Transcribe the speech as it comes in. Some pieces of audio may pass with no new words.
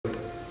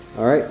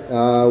All right,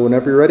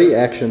 whenever you're ready,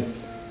 action.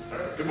 All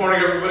right. Good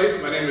morning, everybody.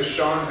 My name is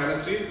Sean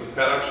Hennessy with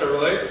Paddock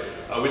Chevrolet.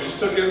 We just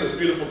took in this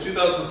beautiful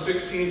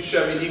 2016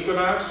 Chevy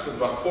Equinox with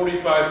about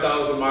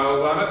 45,000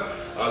 miles on it.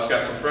 It's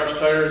got some fresh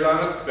tires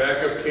on it,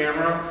 backup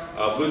camera,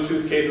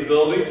 Bluetooth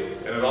capability,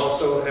 and it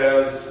also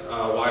has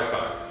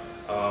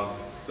Wi-Fi.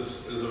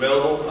 This is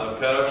available on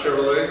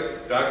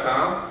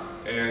paddockchevrolet.com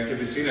and can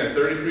be seen at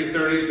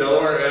 3330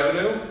 Delaware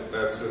Avenue.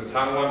 That's in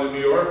Tahoe, New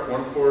York,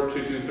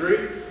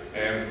 14223.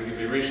 And we can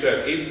be reached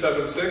at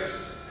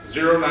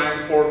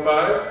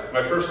 876-0945.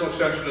 My personal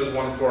extension is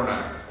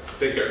 149.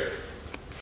 Take care.